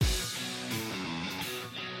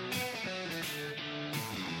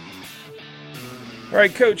All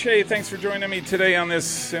right, Coach. Hey, thanks for joining me today on this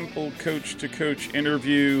Simple Coach to Coach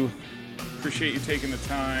interview. Appreciate you taking the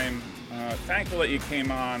time. Thankful that you came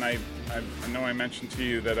on. I know I mentioned to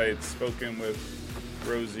you that I had spoken with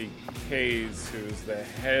Rosie Hayes, who is the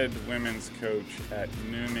head women's coach at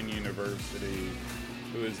Newman University,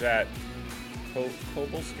 who is at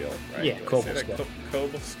Cobbleskill, right? Yeah, Cobbleskill.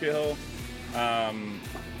 Cobbleskill,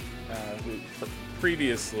 who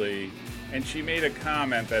previously, and she made a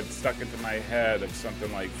comment that stuck into my head of something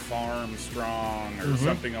like farm strong or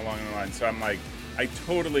something along the line. So I'm like, I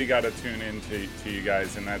totally got to tune in to you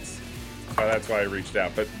guys, and that's why I reached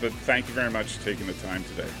out. But thank you very much for taking the time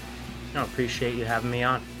today. I appreciate you having me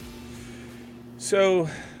on. So,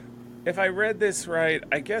 if I read this right,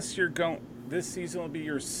 I guess this season will be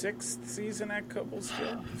your 6th season at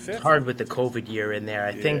Cobbleskill? 5th? It's hard with the COVID year in there.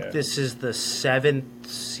 I think this is the 7th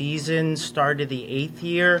season, started the 8th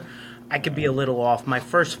year. I could be a little off. My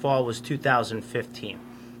first fall was 2015.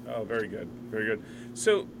 Oh, very good. Very good.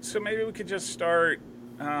 So maybe we could just start.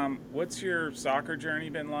 What's your soccer journey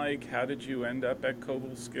been like? How did you end up at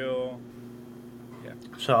Cobbleskill? Yeah.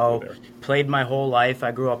 So, played my whole life.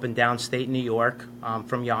 I grew up in downstate New York,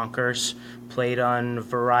 from Yonkers. Played on a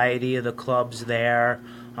variety of the clubs there.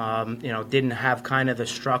 Didn't have kind of the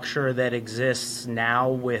structure that exists now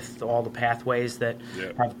with all the pathways that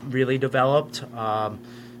have really developed.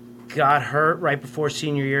 Got hurt right before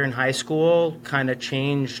senior year in high school. Kind of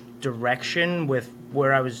changed direction with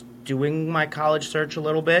where I was doing my college search a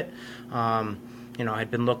little bit.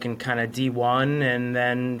 I'd been looking kind of D1 and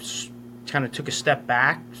then kind of took a step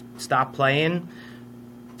back, stopped playing,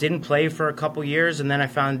 didn't play for a couple years, and then I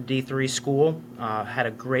found a D3 school. Had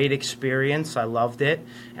a great experience. I loved it,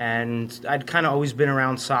 and I'd kind of always been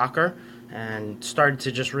around soccer and started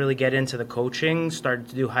to just really get into the coaching, started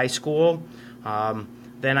to do high school.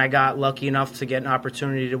 Then I got lucky enough to get an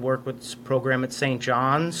opportunity to work with this program at St.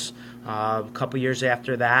 John's. A couple years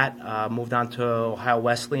after that, moved on to Ohio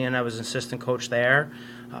Wesleyan. I was an assistant coach there.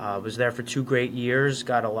 Was there for 2 great years.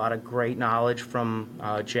 Got a lot of great knowledge from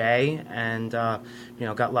Jay, and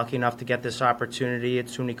got lucky enough to get this opportunity at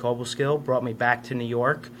SUNY Cobbleskill. Brought me back to New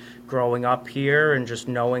York. Growing up here and just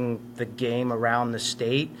knowing the game around the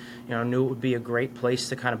state, knew it would be a great place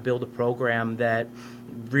to kind of build a program that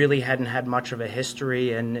really hadn't had much of a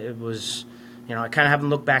history, and it was, I kind of haven't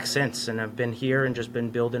looked back since, and I've been here and just been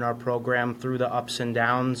building our program through the ups and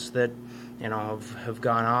downs that, have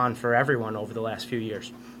gone on for everyone over the last few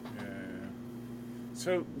years. Yeah.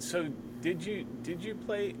 So did you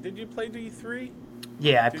play D3?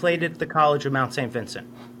 Yeah, I played at the College of Mount St. Vincent.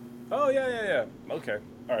 Oh yeah. Okay,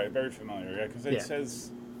 all right, very familiar. Yeah, because it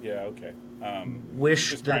says okay.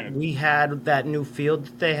 Wish that we had that new field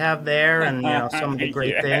that they have there, and some of the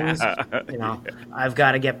great things. I've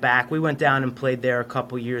got to get back. We went down and played there a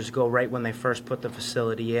couple years ago, right when they first put the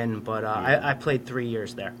facility in. But I played 3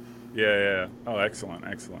 years there. Yeah. Oh, excellent.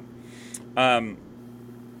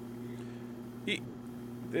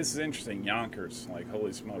 This is interesting. Yonkers, like,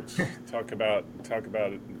 holy smokes! talk about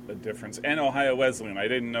a difference. And Ohio Wesleyan. I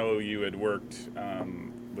didn't know you had worked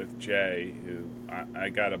with Jay, who I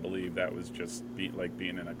gotta believe that was just like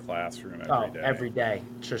being in a classroom every day. Every day,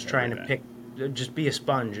 just trying to pick, just be a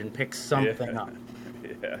sponge and pick something up.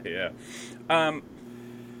 Yeah.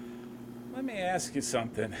 Let me ask you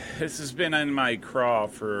something. This has been in my craw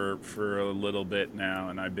for a little bit now,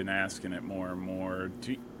 and I've been asking it more and more.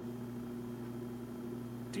 Do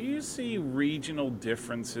you see regional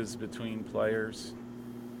differences between players?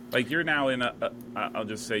 Like, you're now in I'll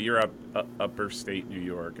just say you're upper state New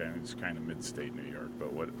York. I mean, it's kind of mid-state New York,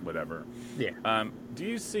 but whatever. Yeah. Do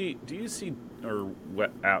you see, or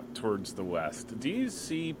out towards the west, do you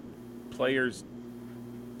see players,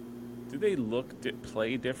 do they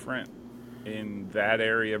play different in that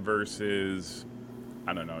area versus,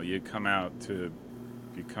 I don't know, you come out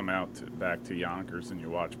back to Yonkers and you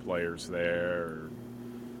watch players there, or,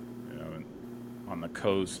 on the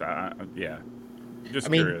coast?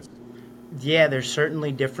 Curious. Yeah, there's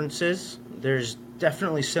certainly differences. There's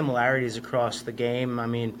definitely similarities across the game. I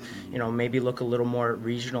mean, maybe look a little more at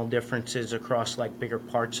regional differences across like bigger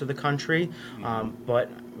parts of the country. But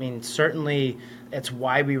I mean, certainly that's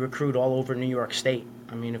why we recruit all over New York State.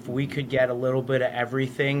 I mean, if we could get a little bit of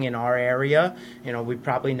everything in our area, we'd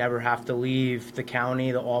probably never have to leave the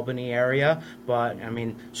county, the Albany area. But, I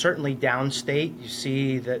mean, certainly downstate, you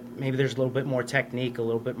see that maybe there's a little bit more technique, a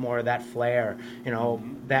little bit more of that flair.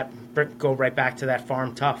 That go right back to that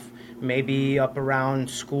farm tough. Maybe up around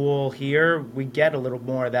school here, we get a little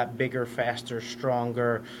more of that bigger, faster,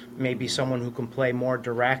 stronger, maybe someone who can play more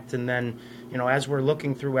direct. And then, as we're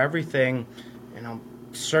looking through everything,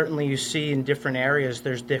 certainly you see in different areas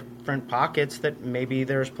there's different pockets that maybe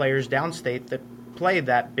there's players downstate that play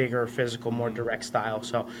that bigger, physical, more direct style.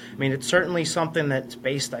 So, I mean, it's certainly something that's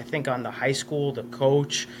based, I think, on the high school, the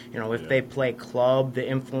coach, if they play club, the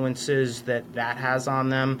influences that has on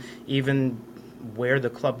them, even where the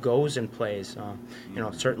club goes and plays.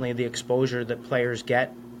 Certainly the exposure that players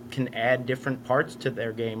get can add different parts to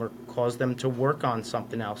their game or cause them to work on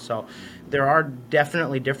something else. So there are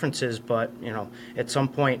definitely differences, but at some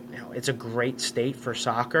point, it's a great state for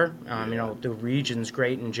soccer. The region's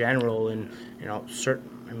great in general, and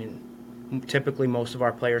typically most of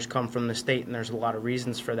our players come from the state, and there's a lot of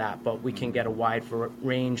reasons for that. But we can get a wide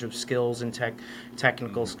range of skills and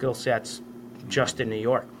technical skill sets just in New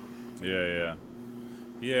York. Yeah.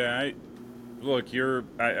 I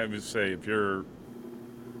would say if you're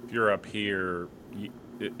up here,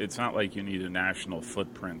 it's not like you need a national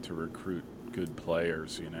footprint to recruit good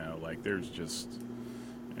players, like there's just,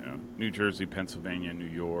 New Jersey, Pennsylvania, New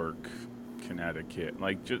York, Connecticut,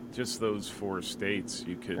 like just those 4 states.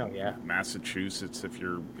 You could, Massachusetts, if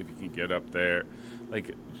you can get up there,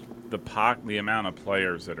 like the amount of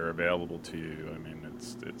players that are available to you. I mean,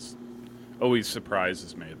 it's always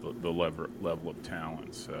surprises me the level of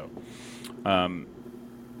talent. So,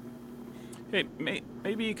 hey,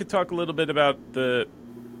 maybe you could talk a little bit about the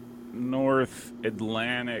North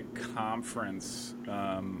Atlantic Conference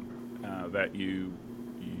that you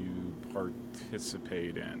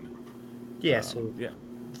participate in.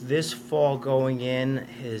 This fall going in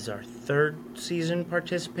is our 3rd season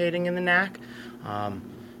participating in the NAC.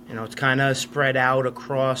 It's kind of spread out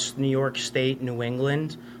across New York State, New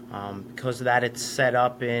England. Because of that, it's set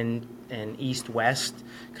up in East-West,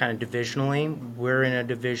 kind of divisionally. We're in a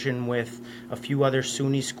division with a few other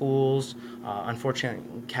SUNY schools. Unfortunately,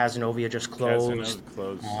 Casanova just closed.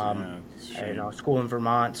 School in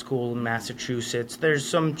Vermont, school in Massachusetts. There's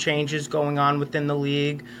some changes going on within the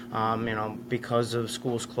league, because of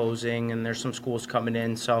schools closing, and there's some schools coming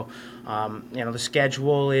in. So, the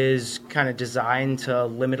schedule is kind of designed to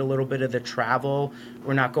limit a little bit of the travel.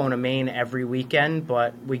 We're not going to Maine every weekend,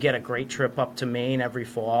 but we get a great trip up to Maine every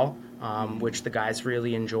fall, which the guys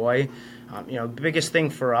really enjoy. The biggest thing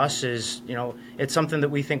for us is, it's something that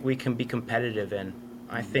we think we can be competitive in.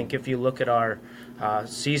 I think if you look at our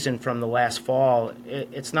season from the last fall,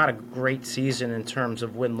 it's not a great season in terms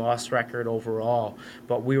of win-loss record overall,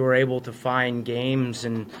 but we were able to find games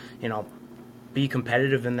and, be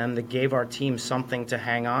competitive in them that gave our team something to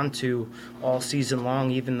hang on to all season long,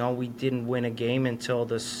 even though we didn't win a game until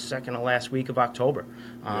the second to last week of October.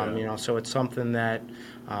 So it's something that,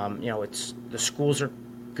 it's the schools are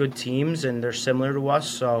good teams and they're similar to us.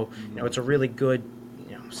 So, it's a really good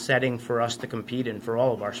setting for us to compete in for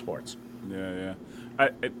all of our sports. Yeah.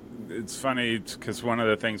 It's funny because one of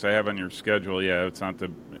the things I have on your schedule, it's not the,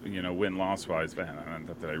 win-loss wise,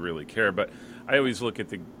 not that I really care, but I always look at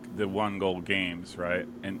the 1-goal games, right?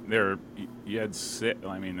 And you had 6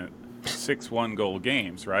 1-goal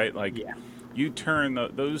games, right? Like, you turn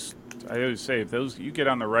those. I always say, if you get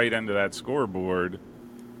on the right end of that scoreboard,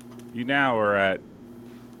 you now are at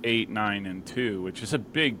 8, 9, and 2, which is a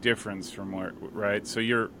big difference from where, right? So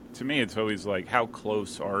to me, it's always like, how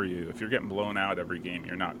close are you? If you're getting blown out every game,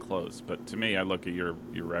 you're not close. But to me, I look at your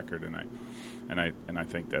record and I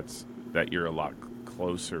think that you're a lot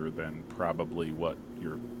closer than probably what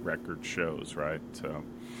your record shows, right? So,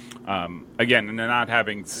 again, and not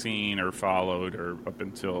having seen or followed or up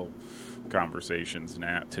until conversations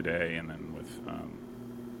today, and then with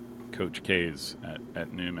Coach K's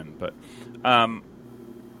at Newman, but.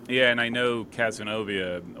 And I know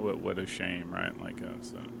Casanova, what a shame, right?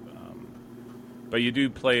 But you do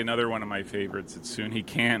play another one of my favorites at SUNY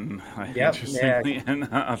Canton. Interestingly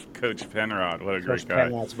enough, Coach Penrod. What a great guy.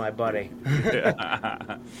 Coach Penrod's my buddy.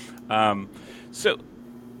 So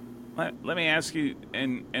let me ask you,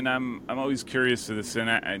 and I'm always curious to this, and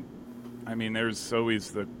I mean, there's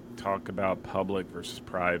always the talk about public versus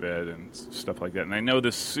private and stuff like that. And I know the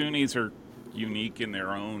SUNYs are unique in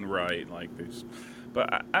their own right,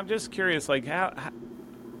 but I'm just curious, like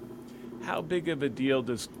how big of a deal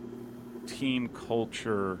does team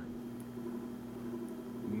culture?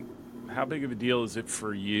 How big of a deal is it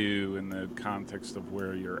for you in the context of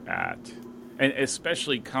where you're at, and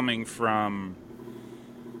especially coming from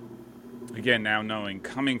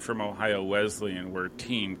Ohio Wesleyan, where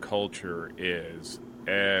team culture is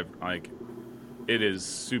it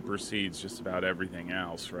supersedes just about everything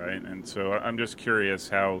else, right? And so I'm just curious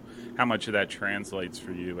how much of that translates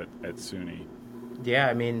for you at SUNY. Yeah,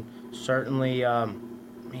 I mean, certainly,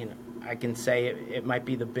 I can say it might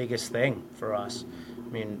be the biggest thing for us. I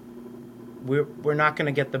mean, we're not going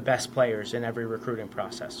to get the best players in every recruiting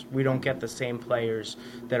process. We don't get the same players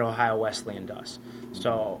that Ohio Wesleyan does.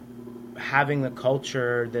 So having the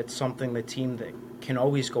culture, that's something the team that can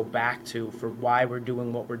always go back to for why we're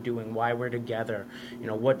doing what we're doing, why we're together,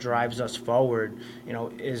 what drives us forward,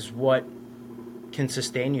 is what can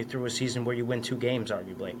sustain you through a season where you win 2 games,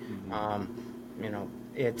 arguably.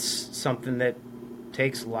 It's something that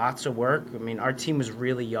takes lots of work. I mean, our team was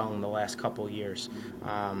really young the last couple of years,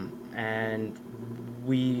 and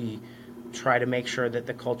we try to make sure that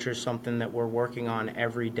the culture is something that we're working on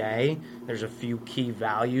every day. There's a few key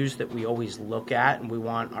values that we always look at, and we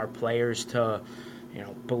want our players to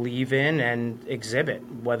believe in and exhibit,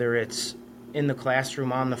 whether it's in the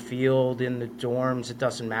classroom, on the field, in the dorms, it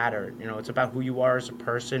doesn't matter. It's about who you are as a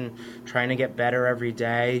person, trying to get better every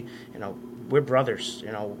day. We're brothers.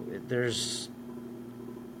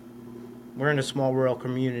 We're in a small rural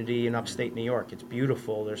community in upstate New York. It's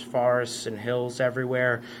beautiful. There's forests and hills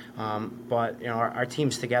everywhere. But our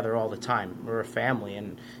team's together all the time. We're a family.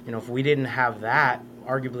 And, if we didn't have that,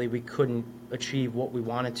 arguably we couldn't achieve what we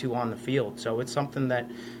wanted to on the field. So it's something that,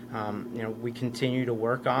 we continue to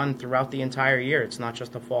work on throughout the entire year. It's not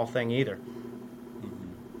just a fall thing either.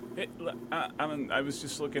 I was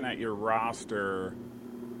just looking at your roster.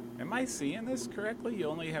 Am I seeing this correctly? You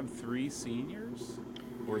only have 3 seniors?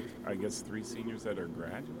 Or I guess 3 seniors that are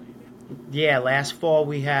graduating? Yeah, last fall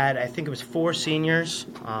we had, I think it was 4 seniors.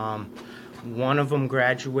 One of them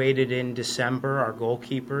graduated in December, our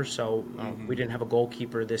goalkeeper. So we didn't have a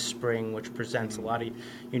goalkeeper this spring, which presents a lot of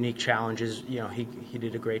unique challenges. He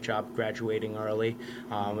did a great job graduating early.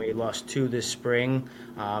 We lost 2 this spring,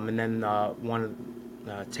 and then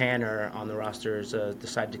Tanner on the roster has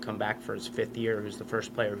decided to come back for his 5th year. Who's the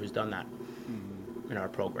first player who's done that in our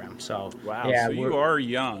program. So wow, yeah, so you are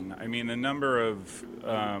young. I mean, the number of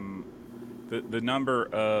the number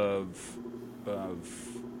of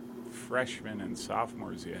freshmen and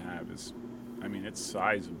sophomores you have is, it's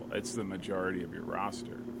sizable. It's the majority of your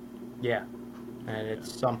roster. Yeah, and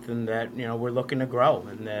it's something that we're looking to grow,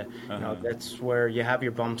 and that's where you have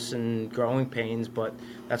your bumps and growing pains. But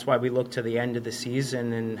that's why we look to the end of the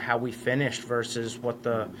season and how we finished versus what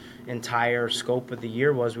the entire scope of the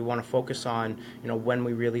year was. We want to focus on when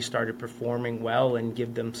we really started performing well and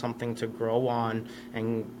give them something to grow on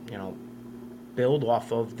and build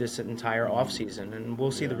off of this entire off season, and we'll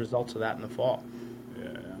see the results of that in the fall.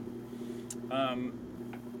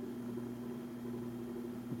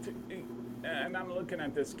 And I'm looking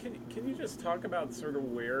at this. Can you just talk about sort of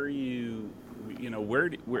where it's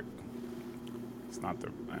not the,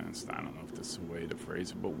 I don't know if this is a way to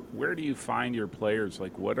phrase it, but where do you find your players?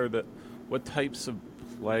 Like, what types of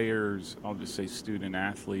players, I'll just say student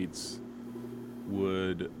athletes,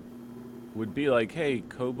 would be like, hey,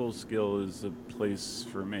 Cobbleskill is a place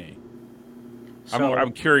for me? So,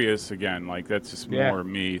 I'm curious again. Like, that's just more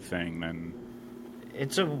me thing than.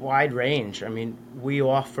 It's a wide range. I mean, we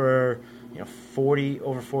offer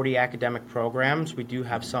over 40 academic programs. We do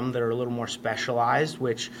have some that are a little more specialized,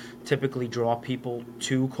 which typically draw people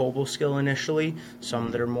to Cobbleskill initially.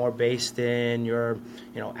 Some that are more based in your,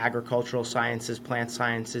 agricultural sciences, plant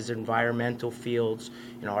sciences, environmental fields.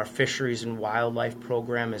 Our fisheries and wildlife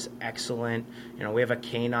program is excellent. We have a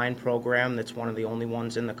canine program that's one of the only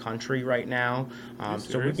ones in the country right now.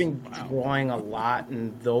 So we've been drawing a lot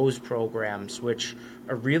in those programs, which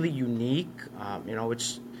are really unique.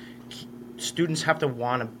 Students have to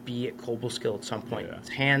want to be at Cobbleskill at some point. It's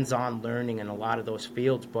hands-on learning in a lot of those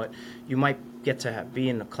fields, but you might get to be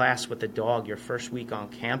in a class with a dog your first week on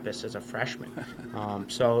campus as a freshman.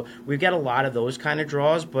 So we get a lot of those kind of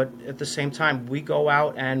draws, but at the same time, we go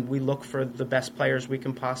out and we look for the best players we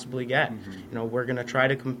can possibly get. We're going to try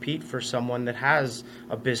to compete for someone that has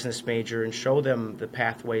a business major and show them the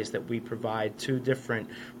pathways that we provide to different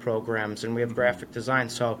programs, and we have graphic design.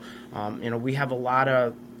 So, we have a lot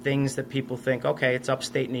of things that people think, okay, it's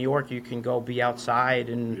upstate New York, you can go be outside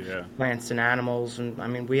and plants and animals.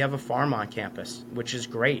 And we have a farm on campus, which is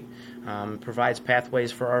great. Provides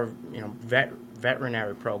pathways for our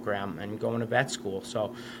veterinary program and going to vet school.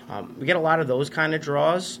 So we get a lot of those kind of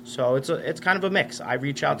draws. So it's kind of a mix. I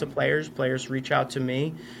reach out to players reach out to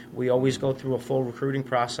me. We always go through a full recruiting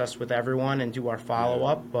process with everyone and do our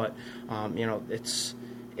follow-up. But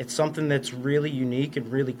it's something that's really unique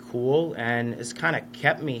and really cool, and has kind of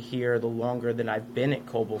kept me here the longer that I've been at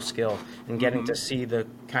Cobbleskill, and getting to see the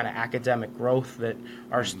kind of academic growth that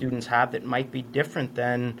our students have that might be different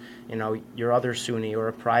than your other SUNY or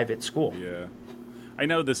a private school. Yeah, I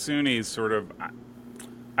know the SUNY is sort of,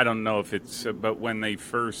 I don't know if it's, but when they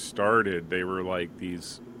first started, they were like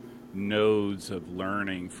these nodes of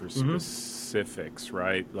learning for specifics,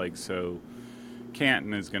 right? Like, so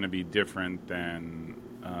Canton is going to be different than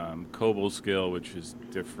Cobbleskill, which is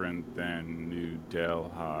different than New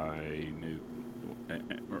Delhi,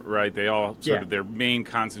 right? They all sort of, their main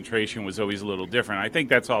concentration was always a little different. I think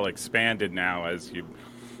that's all expanded now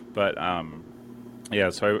but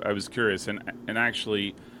so I was curious, and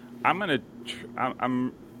actually, I'm gonna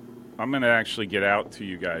actually get out to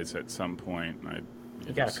you guys at some point.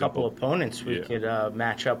 You got a couple opponents we could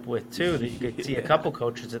match up with too. That you could see a couple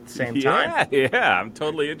coaches at the same time. Yeah, I'm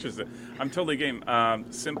totally interested. I'm totally game.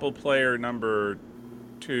 Simple player number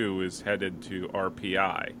 2 is headed to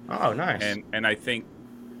RPI. Oh, nice. And I think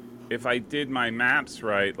if I did my maps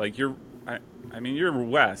right, like you're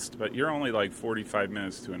west, but you're only like 45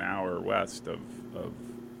 minutes to an hour west of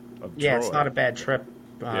yeah, Troy. It's not a bad trip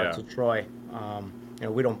to Troy.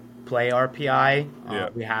 We don't play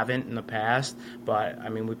RPI. We haven't in the past, but I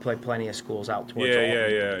mean, we play plenty of schools out towards.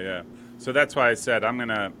 Yeah. So that's why I said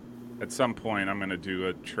at some point, I'm gonna do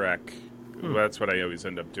a trek. Well, that's what I always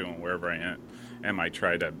end up doing wherever I am. I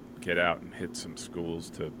try to get out and hit some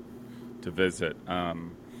schools to visit.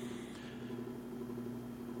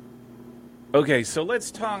 Okay, so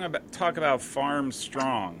let's talk about Farm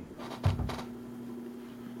Strong.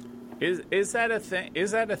 Is that a thing?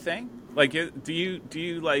 Is that a thing? Like, do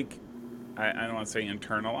you like? I don't want to say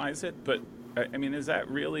internalize it, but I mean, is that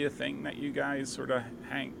really a thing that you guys sort of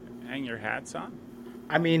hang your hats on?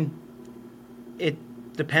 I mean, it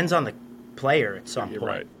depends on the player at some point.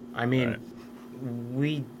 Right. I mean,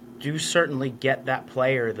 we do certainly get that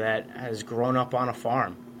player that has grown up on a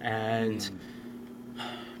farm, and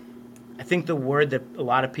I think the word that a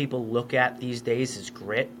lot of people look at these days is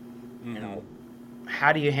grit.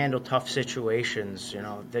 How do you handle tough situations,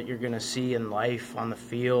 that you're going to see in life, on the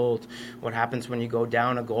field, what happens when you go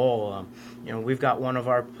down a goal. We've got one of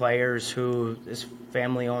our players who, his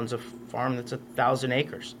family owns a farm that's 1,000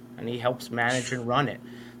 acres, and he helps manage and run it.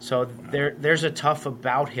 So there's a tough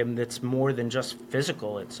about him that's more than just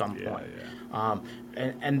physical at some point.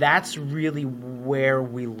 And that's really where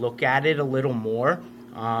we look at it a little more.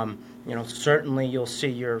 Certainly you'll see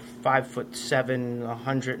your 5'7",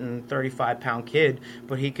 135-pound kid,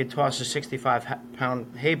 but he could toss a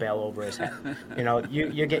 65-pound hay bale over his head.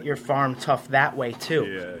 You get your farm tough that way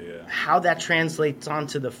too. How that translates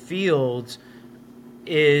onto the field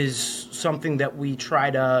is something that we try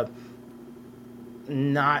to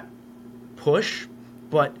not push,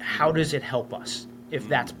 but how does it help us if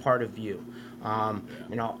that's part of you?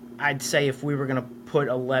 I'd say if we were going to put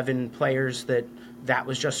 11 players that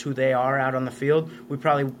was just who they are out on the field, we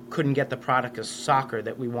probably couldn't get the product of soccer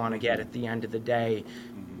that we want to get at the end of the day,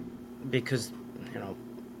 because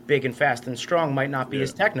big and fast and strong might not be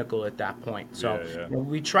as technical at that point. So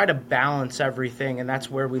we try to balance everything, and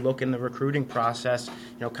that's where we look in the recruiting process.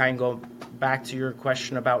 Kind of go back to your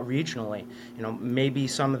question about regionally. Maybe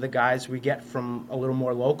some of the guys we get from a little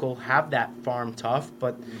more local have that farm tough,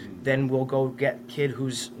 but then we'll go get kid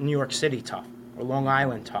who's New York City tough or Long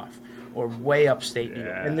Island tough or way upstate New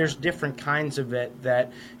York. And there's different kinds of it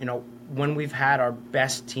that, when we've had our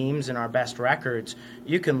best teams and our best records,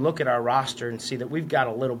 you can look at our roster and see that we've got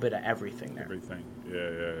a little bit of everything there. Everything.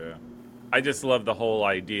 Yeah. I just love the whole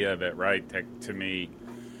idea of it, right? To me,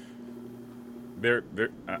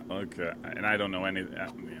 and I don't know any,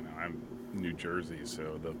 I'm New Jersey,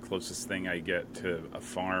 so the closest thing I get to a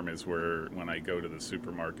farm is when I go to the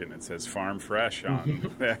supermarket and it says farm fresh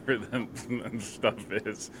on whatever the stuff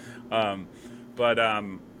is.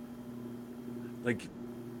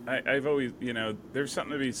 I've always, there's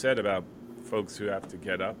something to be said about folks who have to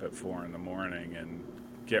get up at 4 a.m. and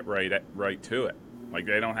get right to it. Like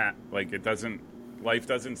they don't have, like it doesn't, life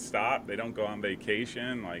doesn't stop. They don't go on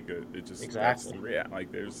vacation. Like it just exactly.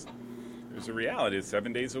 There's a reality. It's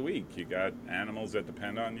 7 days a week. You got animals that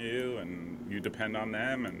depend on you, and you depend on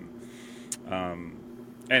them. And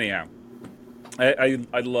anyhow,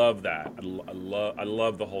 I love that. I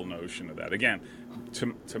love the whole notion of that. Again,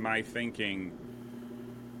 to my thinking.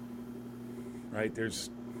 Right, there's,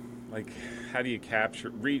 like, how do you capture?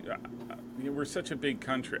 We're such a big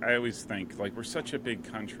country. I always think, like, we're such a big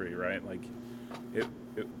country, right? Like,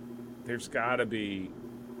 there's got to be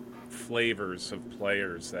flavors of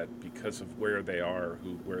players that, because of where they are,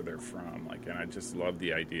 where they're from, like, and I just love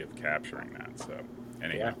the idea of capturing that. So,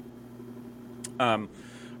 anyhow, all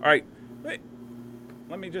right.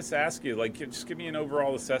 Let me just ask you, like, just give me an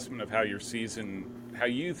overall assessment of how you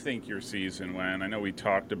think your season went. I know we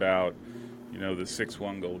talked about. The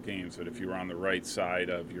 6-1 goal games, but if you were on the right side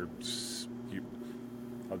of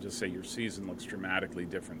I'll just say your season looks dramatically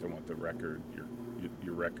different than what the record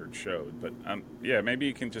your record showed. But yeah, maybe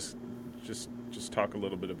you can just talk a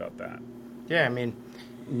little bit about that. Yeah, I mean,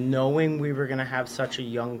 knowing we were going to have such a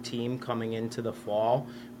young team coming into the fall,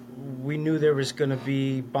 we knew there was going to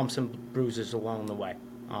be bumps and bruises along the way.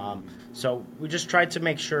 So we just tried to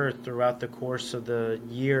make sure throughout the course of the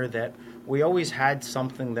year that we always had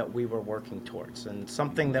something that we were working towards and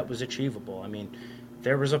something that was achievable. I mean,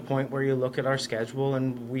 there was a point where you look at our schedule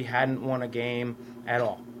and we hadn't won a game at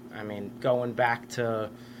all. I mean, going back to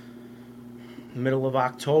middle of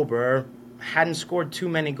October, hadn't scored too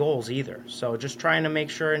many goals either. So just trying to make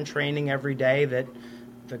sure in training every day that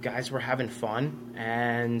the guys were having fun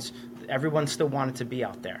and everyone still wanted to be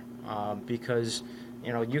out there because –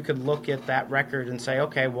 you could look at that record and say,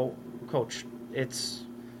 okay, well, coach,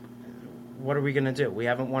 what are we going to do? We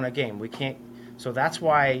haven't won a game. We can't. So that's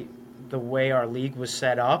why the way our league was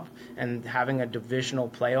set up and having a divisional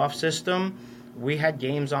playoff system, we had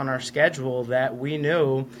games on our schedule that we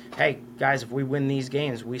knew, hey, guys, if we win these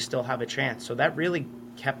games, we still have a chance. So that really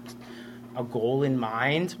kept a goal in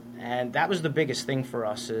mind. And that was the biggest thing for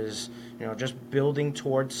us is, just building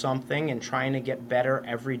towards something and trying to get better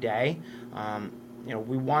every day.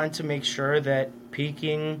 We wanted to make sure that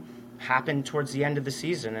peaking happened towards the end of the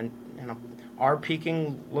season. And, our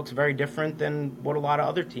peaking looks very different than what a lot of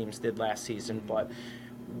other teams did last season. But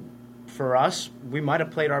for us, we might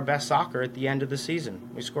have played our best soccer at the end of the season.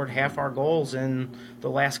 We scored half our goals in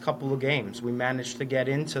the last couple of games. We managed to get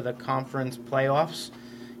into the conference playoffs,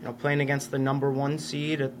 playing against the number 1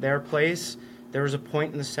 seed at their place. There was a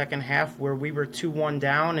point in the second half where we were 2-1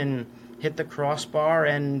 down and hit the crossbar,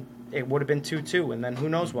 and it would have been 2-2, and then who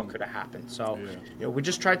knows what could have happened. So, we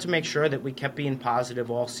just tried to make sure that we kept being positive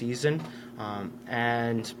all season.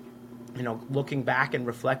 And, looking back and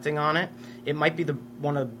reflecting on it, it might be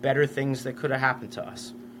one of the better things that could have happened to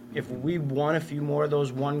us. If we won a few more of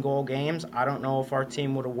those one-goal games, I don't know if our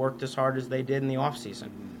team would have worked as hard as they did in the offseason.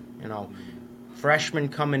 Freshmen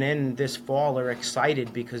coming in this fall are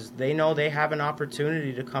excited because they know they have an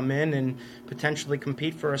opportunity to come in and potentially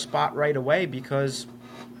compete for a spot right away because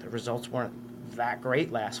the results weren't that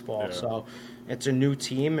great last fall. Yeah. So it's a new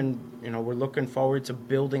team, and we're looking forward to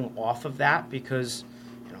building off of that because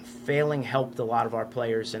failing helped a lot of our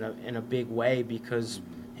players in a big way because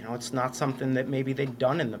it's not something that maybe they'd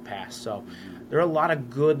done in the past. So there are a lot of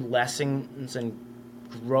good lessons and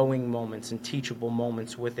growing moments and teachable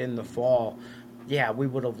moments within the fall. Yeah, we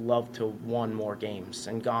would have loved to have won more games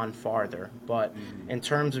and gone farther, but in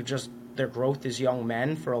terms of just their growth as young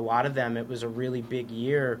men, for a lot of them, it was a really big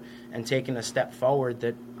year and taking a step forward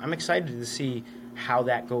that I'm excited to see how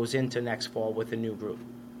that goes into next fall with a new group.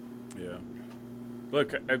 Yeah.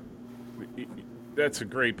 Look, that's a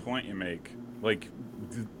great point you make. Like,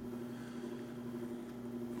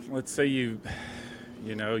 let's say you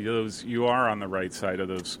are on the right side of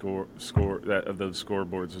those of those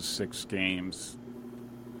scoreboards of 6 games.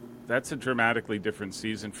 That's a dramatically different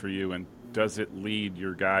season for you, and does it lead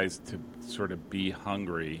your guys to sort of be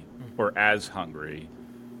hungry or as hungry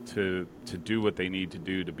to do what they need to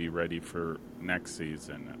do to be ready for next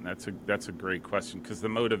season? And that's a great question because the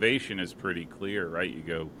motivation is pretty clear, right? You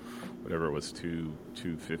go, whatever it was,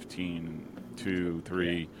 2-15,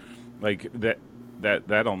 2-3, like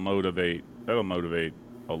that'll motivate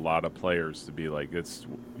a lot of players to be like, it's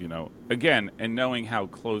again, and knowing how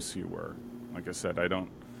close you were. Like I said, I don't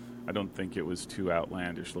think it was too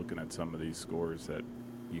outlandish looking at some of these scores that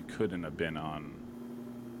you couldn't have been on,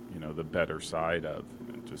 the better side of,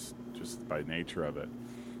 just by nature of it.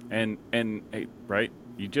 And right,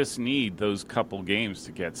 you just need those couple games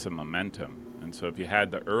to get some momentum. And so if you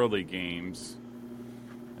had the early games,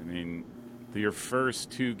 I mean, your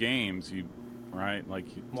first 2 games, you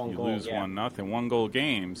lose 1-0, 1-goal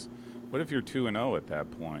games. What if you're 2-0 at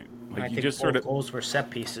that point? Like, I think just sort of goals were set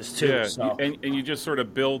pieces too. Yeah, so. and you just sort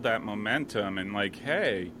of build that momentum, and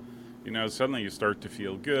hey, suddenly you start to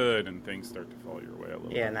feel good, and things start to fall your way a little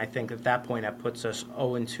bit. Yeah, and I think at that point that puts us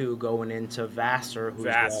 0-2 going into Vassar, who's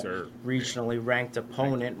a regionally ranked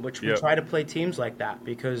opponent, which we try to play teams like that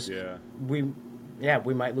because we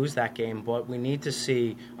might lose that game, but we need to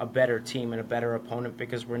see a better team and a better opponent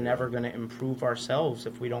because we're never going to improve ourselves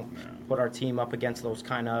if we don't put our team up against those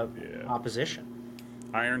kind of opposition.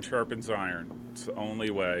 Iron sharpens iron. It's the only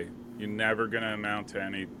way. You're never going to amount to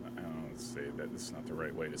any. Let's say that it's not the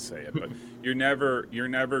right way to say it, but you're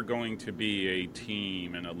never going to be a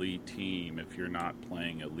team, an elite team, if you're not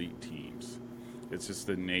playing elite teams. It's just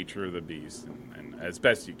the nature of the beast, and as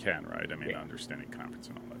best you can, right? I mean, understanding conference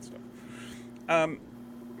and all that stuff.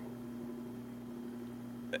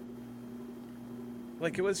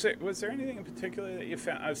 Like, was there anything in particular that you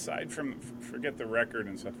found, aside from, forget the record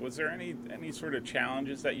and stuff, was there any sort of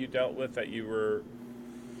challenges that you dealt with that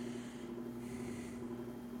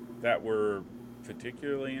were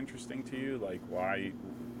particularly interesting to you? Like, why,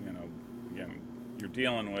 again, you're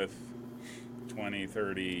dealing with 20,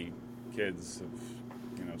 30 kids of,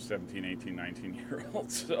 17, 18,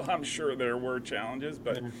 19-year-olds, so I'm sure there were challenges,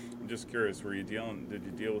 but I'm just curious, did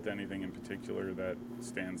you deal with anything in particular that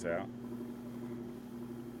stands out?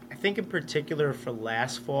 I think in particular for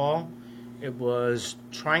last fall, it was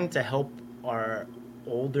trying to help our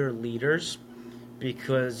older leaders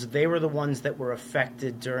because they were the ones that were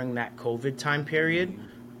affected during that COVID time period.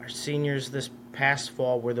 Our seniors this past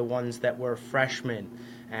fall were the ones that were freshmen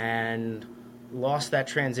and lost that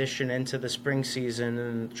transition into the spring season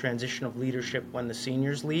and transition of leadership when the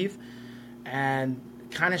seniors leave, and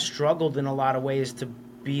kind of struggled in a lot of ways to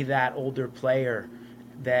be that older player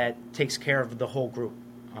that takes care of the whole group.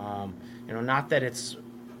 Not that it's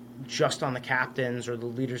just on the captains or the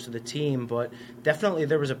leaders of the team, but definitely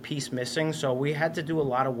there was a piece missing. So we had to do a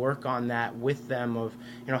lot of work on that with them of,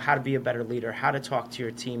 how to be a better leader, how to talk to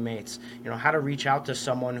your teammates, how to reach out to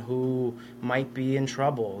someone who might be in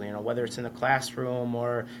trouble, whether it's in the classroom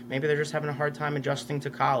or maybe they're just having a hard time adjusting to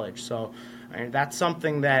college. So that's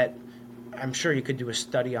something that I'm sure you could do a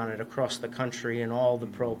study on it across the country in all the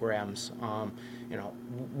programs.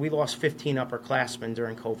 We lost 15 upperclassmen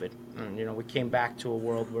during COVID. And, we came back to a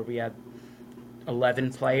world where we had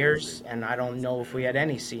 11 players, and I don't know if we had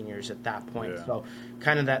any seniors at that point. Yeah. So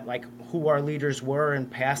kind of that, like, who our leaders were and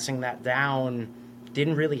passing that down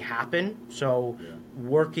didn't really happen. So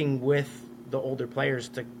working with the older players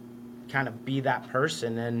to kind of be that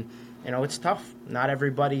person. And, it's tough. Not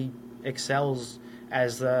everybody excels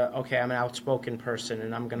as I'm an outspoken person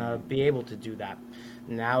and I'm going to be able to do that.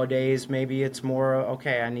 Nowadays, maybe it's more,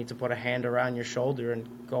 I need to put a hand around your shoulder and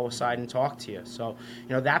go aside and talk to you. So,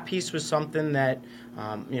 that piece was something that,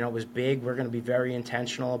 was big. We're going to be very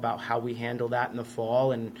intentional about how we handle that in the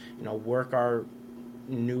fall and, work our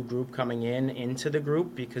new group coming into the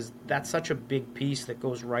group, because that's such a big piece that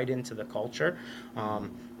goes right into the culture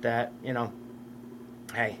that,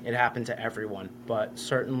 hey, it happened to everyone, but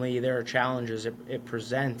certainly there are challenges it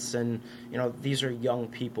presents, and these are young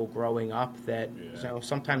people growing up that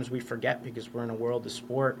sometimes we forget because we're in a world of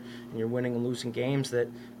sport and you're winning and losing games that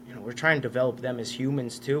we're trying to develop them as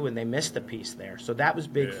humans too, and they missed the piece there. So that was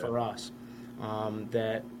big for us.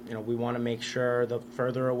 That we want to make sure the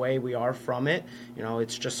further away we are from it,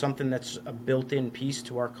 it's just something that's a built-in piece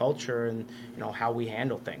to our culture and how we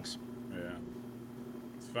handle things.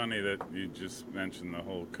 Funny that you just mentioned the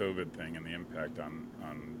whole COVID thing and the impact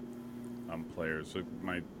on players. So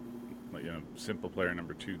my simple player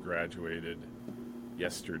number 2 graduated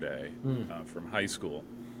yesterday from high school,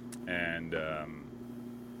 and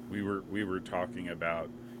we were talking about,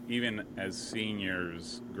 even as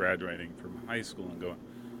seniors graduating from high school and going,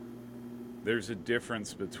 there's a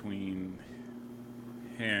difference between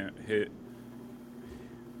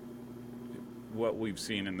what we've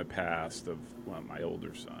seen in the past of my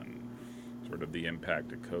older son, sort of the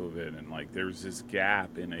impact of COVID, and like there's this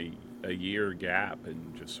gap in a year gap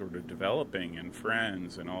and just sort of developing and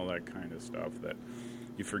friends and all that kind of stuff that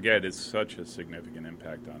you forget is such a significant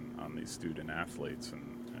impact on these student athletes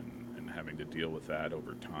and having to deal with that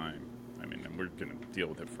over time. I mean, and we're going to deal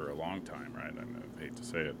with it for a long time, right? I hate to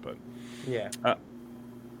say it, but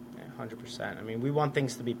 100%. I mean, we want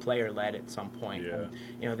things to be player-led at some point. Yeah.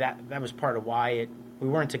 And, that was part of why we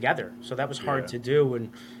weren't together. So that was hard to do.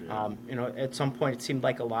 And, at some point it seemed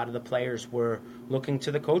like a lot of the players were looking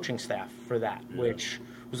to the coaching staff for that, which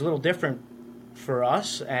was a little different for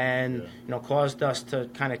us and, caused us to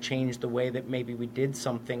kind of change the way that maybe we did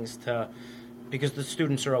some things because the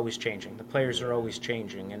students are always changing. The players are always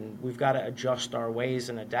changing. And we've got to adjust our ways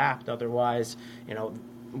and adapt. Otherwise,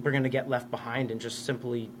 we're going to get left behind in just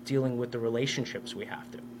simply dealing with the relationships we have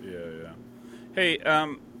to. Yeah. Hey,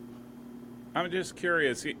 I'm just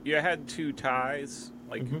curious. You had 2 ties.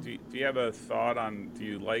 Like, do you have a thought on, do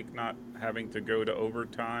you like not having to go to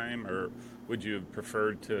overtime, or would you have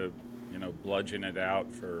preferred to, bludgeon it out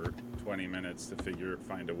for 20 minutes to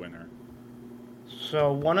find a winner?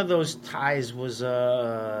 So one of those ties was,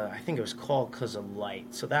 I think it was called 'Cause of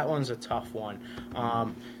Light. So that one's a tough one.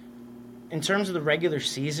 In terms of the regular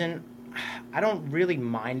season, I don't really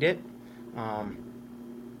mind it.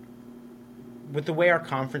 With the way our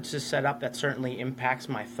conference is set up, that certainly impacts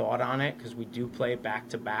my thought on it because we do play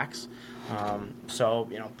back-to-backs. So,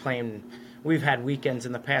 we've had weekends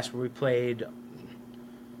in the past where we played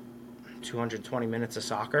 220 minutes of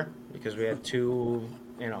soccer because we had 2,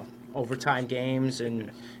 overtime games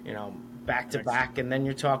and, back to back, and then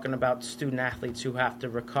you're talking about student athletes who have to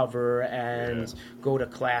recover and go to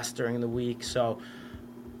class during the week. So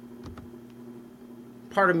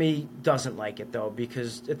part of me doesn't like it, though,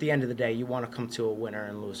 because at the end of the day, you want to come to a winner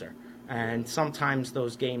and loser. And sometimes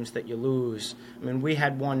those games that you lose, I mean, we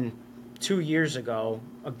had one 2 years ago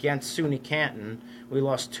against SUNY Canton. We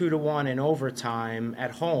lost 2-1 in overtime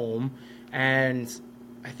at home, and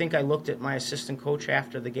I think I looked at my assistant coach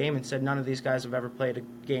after the game and said, none of these guys have ever played a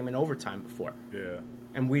game in overtime before. Yeah.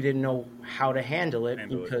 And we didn't know how to handle it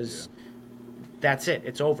because that's it.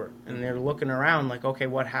 It's over. And they're looking around like, okay,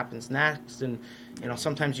 what happens next? And, you know,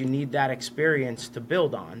 sometimes you need that experience to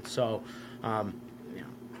build on. So, you know,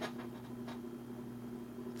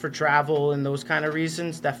 for travel and those kind of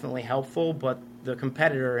reasons, definitely helpful. But the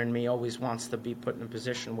competitor in me always wants to be put in a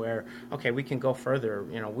position where, okay, we can go further.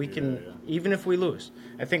 You know, we can, even if we lose.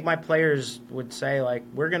 I think my players would say, like,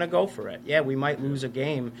 we're going to go for it. Yeah, we might lose a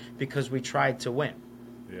game because we tried to win.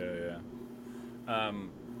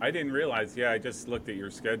 I didn't realize, I just looked at your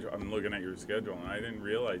schedule. I'm looking at your schedule, and I didn't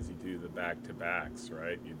realize you do the back-to-backs,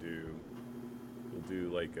 right? You'll do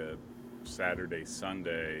like a Saturday,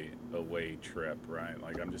 Sunday away trip, right?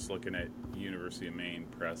 Like I'm just looking at University of Maine,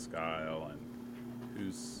 Presque Isle, and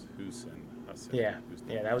Houston. Yeah,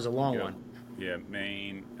 that was a long one. Yeah,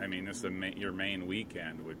 Maine. I mean, this is your Maine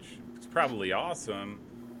weekend, which is probably awesome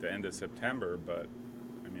the end of September, but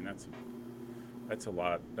I mean that's a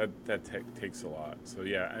lot. That takes a lot. So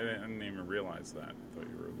yeah, I didn't even realize that. I thought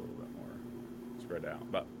you were a little bit more spread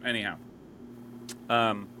out. But anyhow,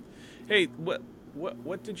 hey,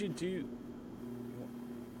 what did you do?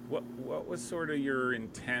 What was sort of your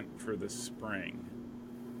intent for the spring?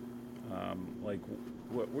 Like,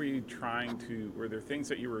 what were you trying to? Were there things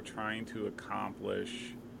that you were trying to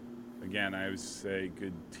accomplish? Again, I would say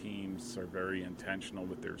good teams are very intentional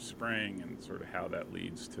with their spring and sort of how that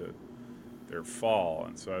leads to their fall.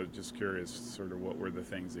 And so I was just curious, sort of what were the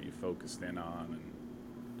things that you focused in on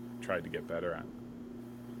and tried to get better at?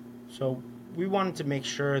 So we wanted to make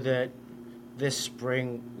sure that this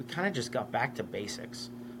spring we kind of just got back to basics.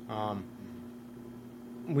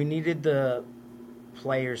 We needed the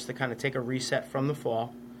players to kind of take a reset from the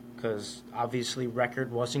fall because obviously record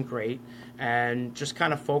wasn't great, and just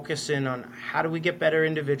kind of focus in on how do we get better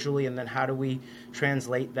individually and then how do we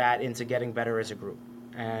translate that into getting better as a group.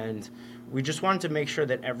 And we just wanted to make sure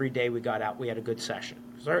that every day we got out, we had a good session.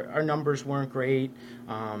 Because our numbers weren't great,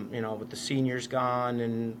 with the seniors gone,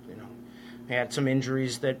 and we had some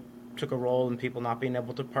injuries that took a role in people not being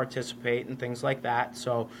able to participate and things like that.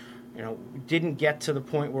 So, we didn't get to the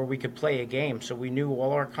point where we could play a game. So we knew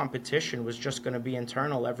all our competition was just going to be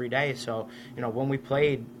internal every day. So, when we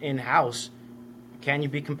played in-house, can you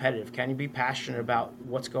be competitive? Can you be passionate about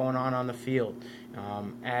what's going on the field?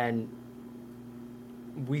 And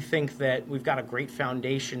we think that we've got a great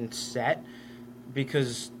foundation set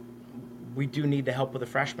because we do need the help of the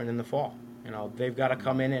freshmen in the fall. They've got to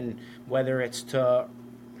come in, and whether it's to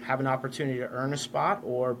have an opportunity to earn a spot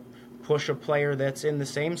or push a player that's in the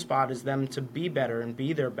same spot as them to be better and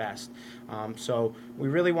be their best. So we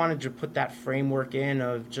really wanted to put that framework in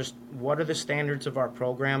of just what are the standards of our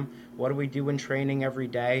program, what do we do in training every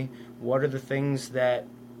day, what are the things that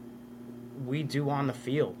we do on the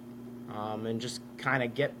field, and just kind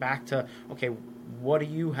of get back to, okay, what do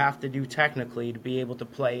you have to do technically to be able to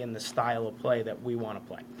play in the style of play that we want to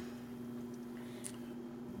play?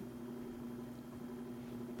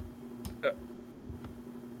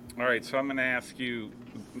 All right, so I'm going to ask you,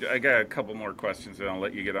 I got a couple more questions and I'll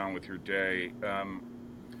let you get on with your day.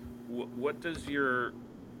 What does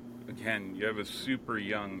again, you have a super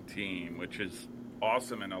young team, which is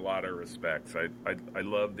awesome in a lot of respects. I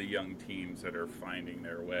love the young teams that are finding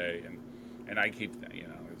their way, and I keep,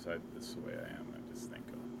 this is the way I am. I just think,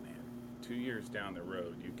 oh man, 2 years down the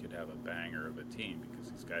road, you could have a banger of a team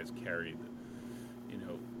because these guys carry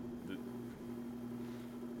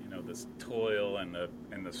this toil and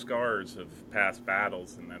the scars of past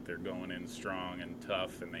battles, and that they're going in strong and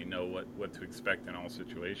tough, and they know what to expect in all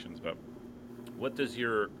situations. But what does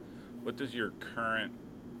your current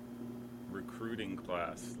recruiting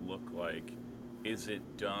class look like? Is it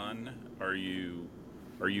done? Are you,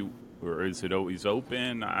 or is it always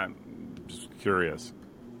open? I'm just curious.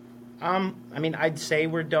 I'd say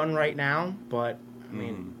we're done right now, but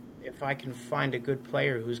if I can find a good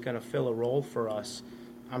player who's going to fill a role for us,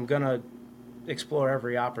 I'm going to explore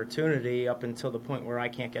every opportunity up until the point where I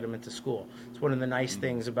can't get them into school. It's one of the nice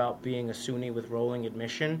things about being a SUNY with rolling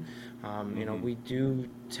admission. We do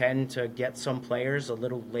tend to get some players a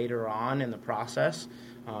little later on in the process.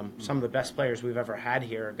 Some of the best players we've ever had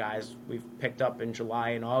here are guys we've picked up in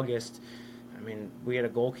July and August. mean, we had a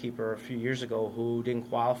goalkeeper a few years ago who didn't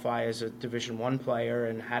qualify as a Division I player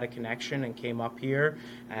and had a connection and came up here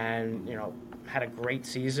and, had a great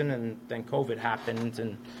season, and then COVID happened,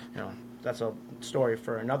 and, that's a story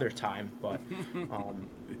for another time. But,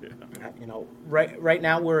 right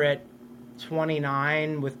now we're at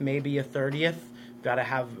 29 with maybe a 30th. Got to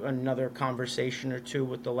have another conversation or two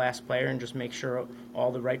with the last player and just make sure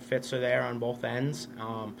all the right fits are there on both ends.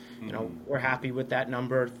 We're happy with that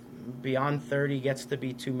number. Beyond 30 gets to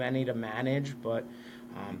be too many to manage, but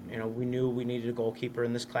we knew we needed a goalkeeper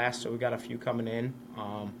in this class, so we got a few coming in.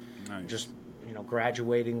 Nice. Just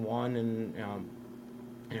graduating one, and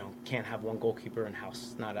can't have one goalkeeper in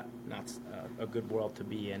house. It's not a good world to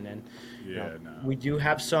be in. And we do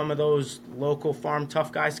have some of those local farm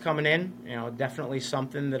tough guys coming in. Definitely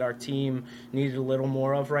something that our team needed a little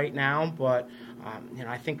more of right now. But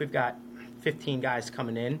I think we've got 15 guys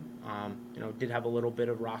coming in. Did have a little bit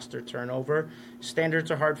of roster turnover. Standards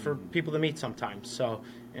are hard for people to meet sometimes. So,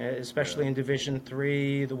 especially in Division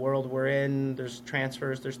III, the world we're in, there's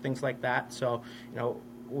transfers, there's things like that. So,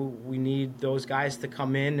 we need those guys to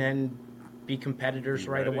come in and be competitors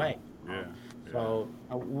right away. So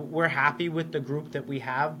we're happy with the group that we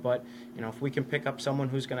have, but if we can pick up someone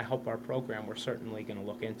who's going to help our program, we're certainly going to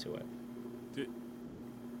look into it.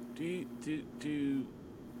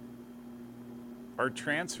 Are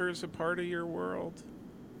transfers a part of your world?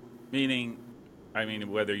 Meaning,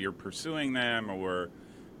 whether you're pursuing them or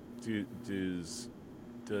does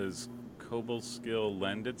Cobbleskill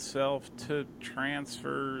lend itself to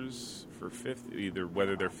transfers for 50, either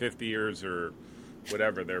whether they're 50 years or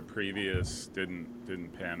whatever their previous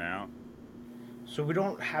didn't pan out? So we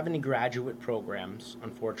don't have any graduate programs,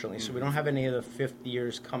 unfortunately. So we don't have any of the 50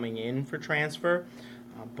 years coming in for transfer.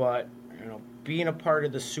 But being a part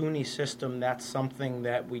of the SUNY system, that's something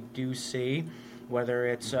that we do see, whether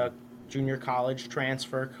it's a junior college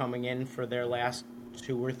transfer coming in for their last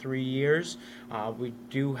 2 or 3 years. We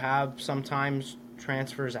do have sometimes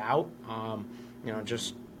transfers out,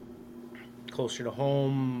 just closer to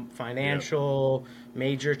home, financial,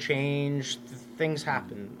 major change. Things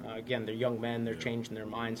happen. Again, they're young men. They're changing their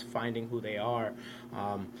minds, finding who they are.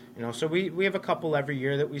 So we have a couple every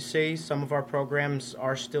year that we see. Some of our programs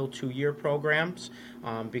are still 2-year programs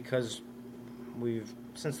because we've,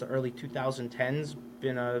 since the early 2010s,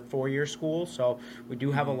 been a 4-year school, so we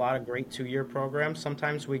do have a lot of great 2-year programs.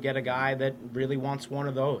 Sometimes we get a guy that really wants one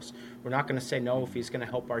of those. We're not going to say no if he's going to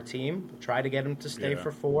help our team. We'll try to get him to stay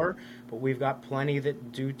for 4, but we've got plenty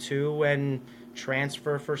that do 2 and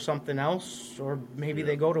transfer for something else, or maybe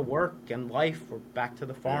they go to work and life or back to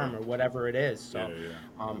the farm or whatever it is. So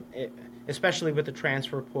especially with the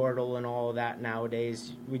transfer portal and all of that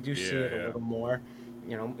nowadays, we do see it a little more.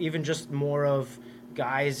 Even just more of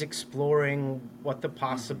guys exploring what the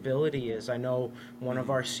possibility is. I know one of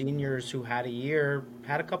our seniors who had a year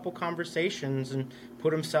had a couple conversations and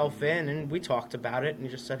put himself in, and we talked about it, and he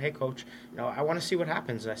just said, "Hey, coach, I want to see what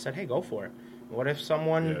happens." And I said, "Hey, go for it. What if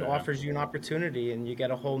someone offers you an opportunity and you get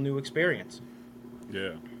a whole new experience?"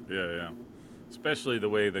 Yeah. Especially the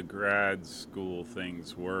way the grad school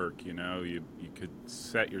things work, you could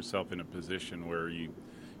set yourself in a position where you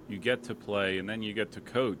get to play, and then you get to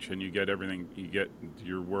coach, and you get everything. You get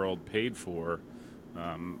your world paid for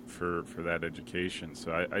that education.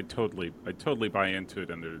 So I totally buy into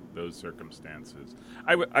it under those circumstances.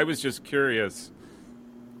 I was just curious,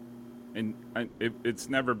 and it's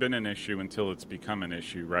never been an issue until it's become an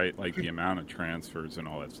issue, right? Like the amount of transfers and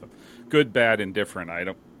all that stuff, good, bad, indifferent.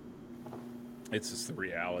 It's just the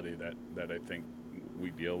reality that I think we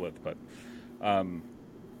deal with. But all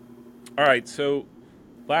right, so.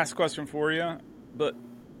 Last question for you,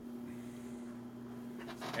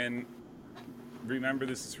 and remember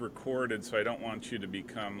this is recorded, so I don't want you to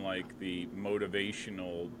become like the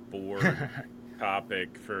motivational board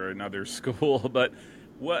topic for another school, but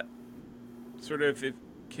what sort of,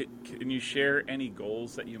 can you share any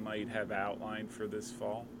goals that you might have outlined for this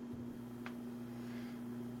fall?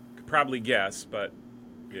 Could probably guess, but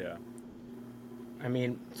yeah.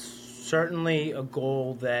 Certainly a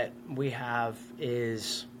goal that we have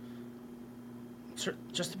is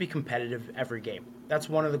just to be competitive every game. That's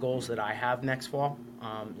one of the goals that I have next fall,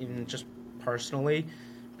 even just personally,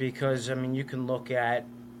 because, you can look at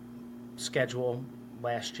schedule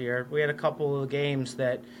last year. We had a couple of games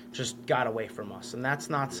that just got away from us, and that's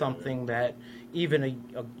not something that even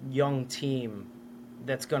a young team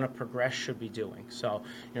that's going to progress should be doing. So,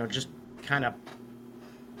 just kind of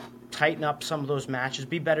tighten up some of those matches,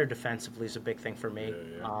 be better defensively is a big thing for me.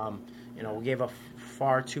 We gave up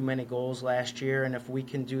far too many goals last year, and if we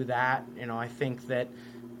can do that, I think that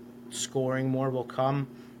scoring more will come.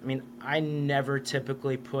 I mean, I never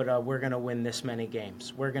typically put we're going to win this many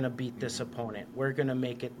games. We're going to beat this opponent. We're going to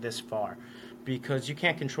make it this far, because you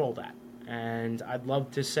can't control that. And I'd love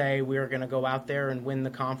to say we're going to go out there and win the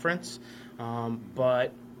conference,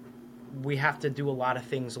 but we have to do a lot of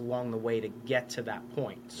things along the way to get to that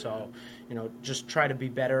point. So, just try to be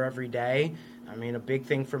better every day. I mean, a big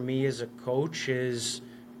thing for me as a coach is,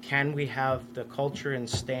 can we have the culture and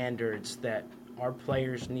standards that our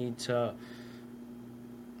players need to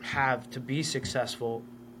have to be successful,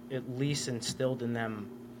 at least instilled in them,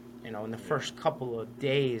 in the first couple of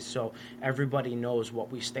days, so everybody knows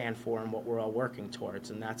what we stand for and what we're all working towards.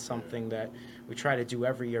 And that's something that we try to do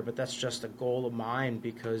every year, but that's just a goal of mine,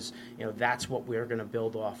 because that's what we're going to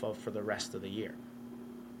build off of for the rest of the year.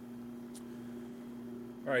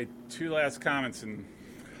 All right, 2 last comments and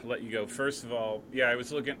I'll let you go. First of all, I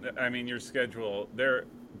was looking, your schedule there,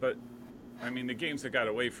 but the games that got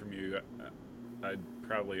away from you, I'd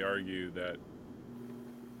probably argue that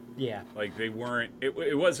like they weren't,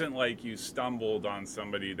 it wasn't like you stumbled on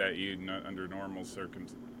somebody that you, under normal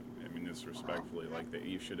circumstances, disrespectfully, like that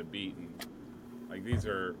you should have beaten. Like, these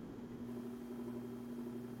are,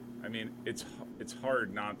 it's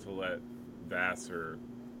hard not to let Vassar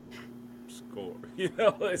score,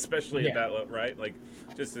 especially at that level, right? Like,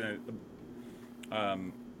 just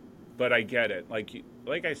but I get it.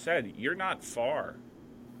 Like I said, you're not far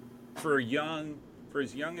for as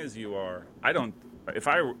young as you are. If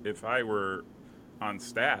I were on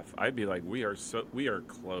staff, I'd be like, we are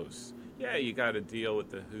close. Yeah, you got to deal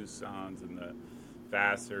with the Husons and the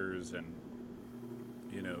Vassars, and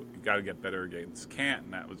you got to get better against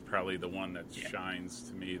Canton. That was probably the one that shines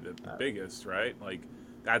to me the biggest, right? Like,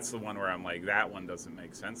 that's the one where I'm like, that one doesn't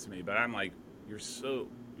make sense to me. But I'm like, we're so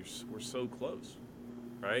close,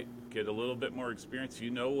 right? Get a little bit more experience.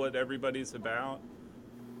 You know what everybody's about.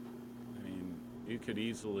 You could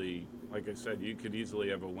easily, like I said,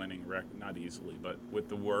 have a winning record. Not easily, but with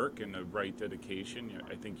the work and the right dedication,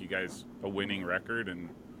 I think you guys a winning record and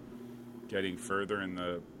getting further in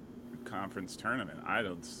the conference tournament. I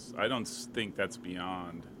don't think that's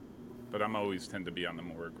beyond, but I'm always tend to be on the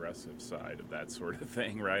more aggressive side of that sort of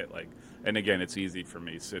thing, right? Like, and again, it's easy for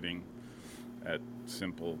me sitting at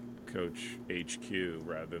SimpleCoach HQ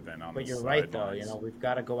rather than on the sidelines. But you're right, though. We've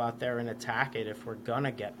got to go out there and attack it if we're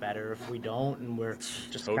gonna get better. If we don't, and we're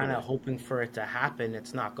just kind of hoping for it to happen,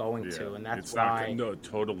 it's not going to, and that's why. No,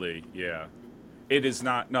 totally, yeah. It is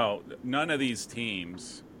not. No, none of these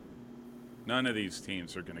teams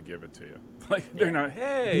are going to give it to you. Like, they're not.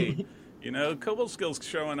 Hey, Cobbleskill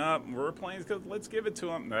showing up, and we're playing. Let's give it to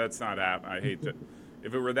them. That's not happening. I hate to.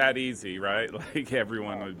 If it were that easy, right? Like,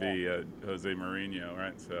 everyone would be Jose Mourinho,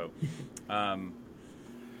 right? So,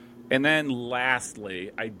 and then lastly,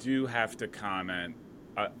 I do have to comment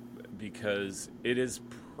because it is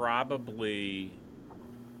probably,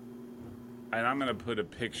 and I'm going to put a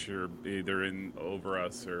picture either over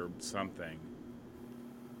us or something.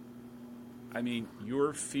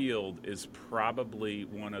 Your field is probably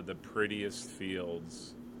one of the prettiest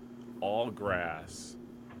fields, all grass.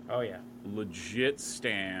 Oh, yeah. Legit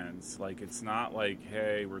stands. Like, it's not like,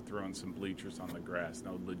 hey, we're throwing some bleachers on the grass.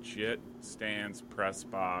 No, legit stands, press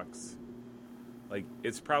box. Like,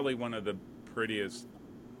 it's probably one of the prettiest,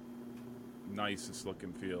 nicest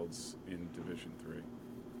looking fields in Division III.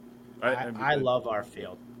 I love our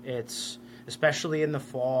field. It's, especially in the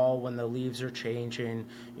fall when the leaves are changing,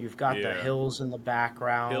 you've got the hills in the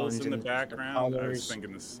background. I was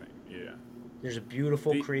thinking the same, yeah. There's a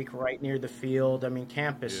beautiful creek right near the field.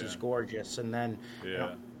 Campus is gorgeous. And then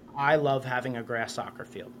I love having a grass soccer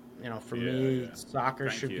field. For me,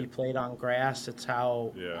 soccer should be played on grass. It's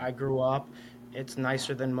how I grew up. It's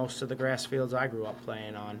nicer than most of the grass fields I grew up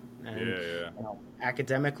playing on. And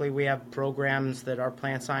academically, we have programs that our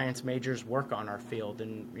plant science majors work on our field,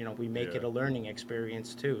 and we make it a learning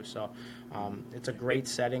experience too. So it's a great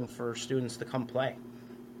setting for students to come play.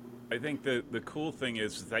 I think the cool thing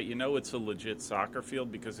is that it's a legit soccer field,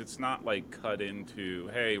 because it's not like cut into,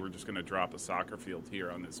 hey, we're just going to drop a soccer field here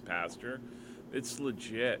on this pasture. It's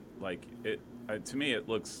legit. Like, to me, it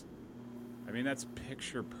looks, that's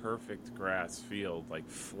picture perfect grass field, like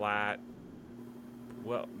flat.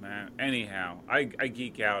 Well, man, anyhow, I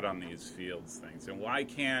geek out on these fields things. And why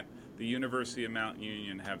can't the University of Mount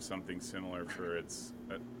Union have something similar for its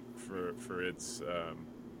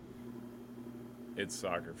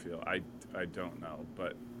soccer field? I don't know,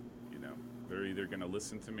 but they're either going to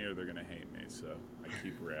listen to me or they're going to hate me, so I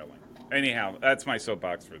keep railing. Anyhow, that's my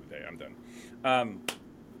soapbox for the day. I'm done.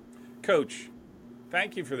 Coach,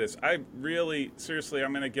 thank you for this. I really, seriously,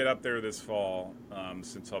 I'm going to get up there this fall,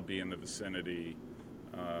 since I'll be in the vicinity.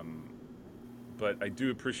 But I do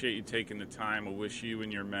appreciate you taking the time. I wish you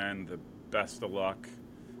and your men the best of luck.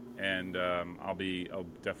 And I'll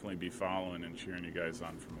definitely be following and cheering you guys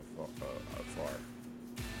on from afar.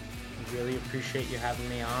 I really appreciate you having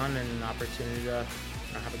me on and an opportunity to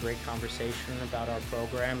have a great conversation about our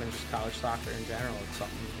program and just college soccer in general. It's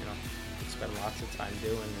something, we spend lots of time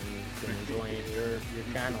doing and been enjoying your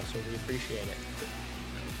channel, so we appreciate it.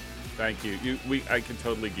 Thank you. I can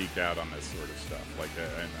totally geek out on this sort of stuff. Like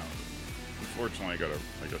I know. Unfortunately, I got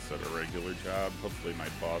like I said, a regular job. Hopefully, my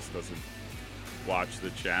boss doesn't watch the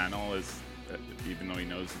channel, even though he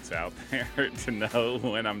knows it's out there, to know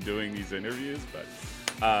when I'm doing these interviews.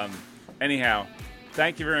 But anyhow,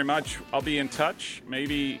 thank you very much. I'll be in touch.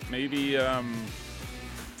 Maybe in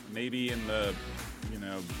the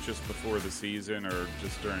just before the season or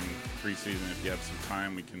just during preseason, if you have some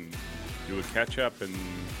time, we can do a catch up and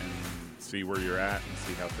see where you're at and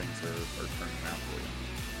see how things are turning out for you.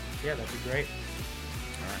 Yeah, that'd be great.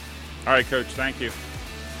 All right, Coach. Thank you.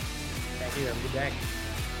 Thank you. Have a good day.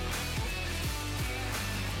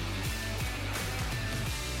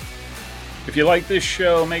 If you like this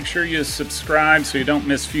show, make sure you subscribe so you don't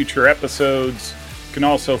miss future episodes. You can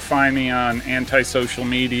also find me on anti-social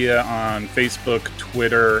media on Facebook,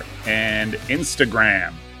 Twitter, and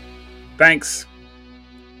Instagram. Thanks.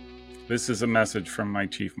 This is a message from my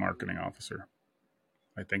Chief Marketing Officer.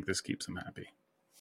 I think this keeps him happy.